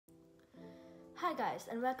Hi guys,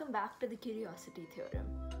 and welcome back to the Curiosity Theorem.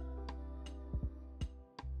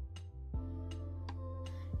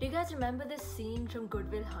 Do you guys remember this scene from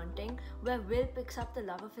Good Will Hunting where Will picks up the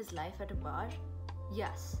love of his life at a bar?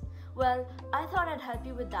 Yes. Well, I thought I'd help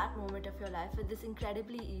you with that moment of your life with this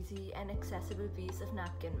incredibly easy and accessible piece of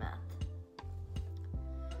napkin math.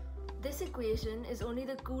 This equation is only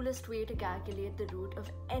the coolest way to calculate the root of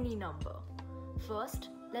any number. First,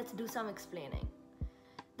 let's do some explaining.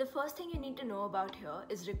 The first thing you need to know about here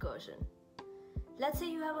is recursion. Let's say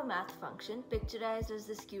you have a math function picturized as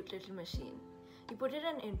this cute little machine. You put in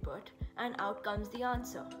an input and out comes the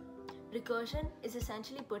answer. Recursion is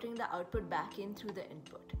essentially putting the output back in through the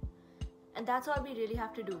input. And that's all we really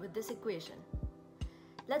have to do with this equation.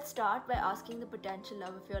 Let's start by asking the potential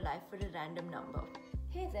love of your life for a random number.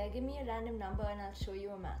 Hey there, give me a random number and I'll show you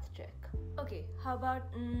a math trick. Okay, how about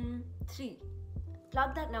 3?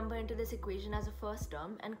 Plug that number into this equation as a first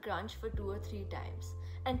term and crunch for 2 or 3 times.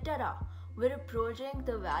 And ta-da! We're approaching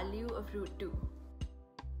the value of root 2.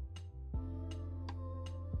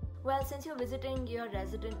 Well, since you're visiting your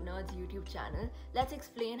Resident Nerds YouTube channel, let's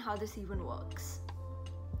explain how this even works.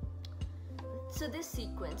 So this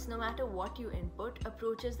sequence, no matter what you input,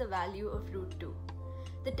 approaches the value of root 2.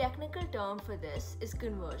 The technical term for this is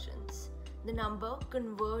convergence. The number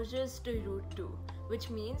converges to root 2, which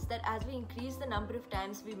means that as we increase the number of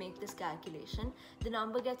times we make this calculation, the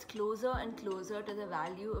number gets closer and closer to the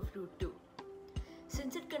value of root 2.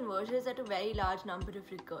 Since it converges at a very large number of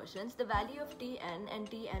recursions, the value of tn and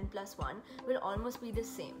tn plus 1 will almost be the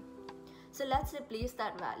same. So let's replace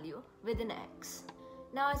that value with an x.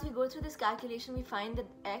 Now as we go through this calculation, we find that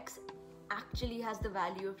x actually has the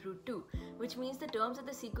value of root 2, which means the terms of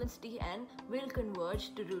the sequence tn will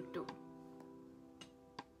converge to root 2.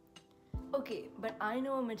 Okay, but I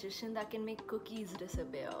know a magician that can make cookies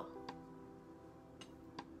disappear.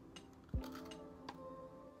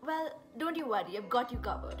 Well, don't you worry, I've got you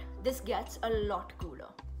covered. This gets a lot cooler.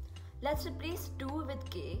 Let's replace 2 with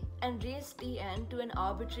k and raise tn to an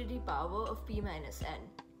arbitrary power of p minus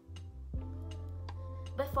n.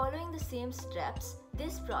 By following the same steps,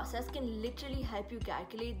 this process can literally help you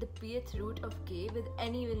calculate the pth root of k with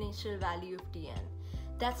any initial value of tn.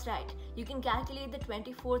 That's right, you can calculate the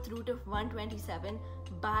 24th root of 127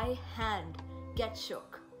 by hand. Get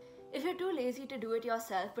shook. If you're too lazy to do it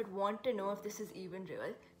yourself but want to know if this is even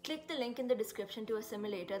real, click the link in the description to a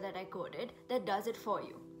simulator that I coded that does it for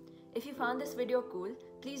you. If you found this video cool,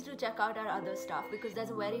 please do check out our other stuff because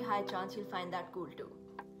there's a very high chance you'll find that cool too.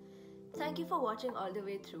 Thank you for watching all the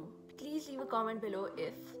way through. Please leave a comment below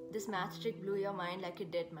if this math trick blew your mind like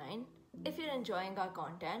it did mine, if you're enjoying our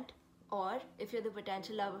content, or if you're the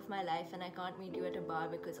potential love of my life and I can't meet you at a bar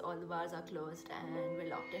because all the bars are closed and we're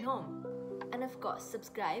locked in home. And of course,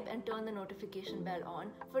 subscribe and turn the notification bell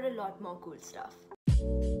on for a lot more cool stuff.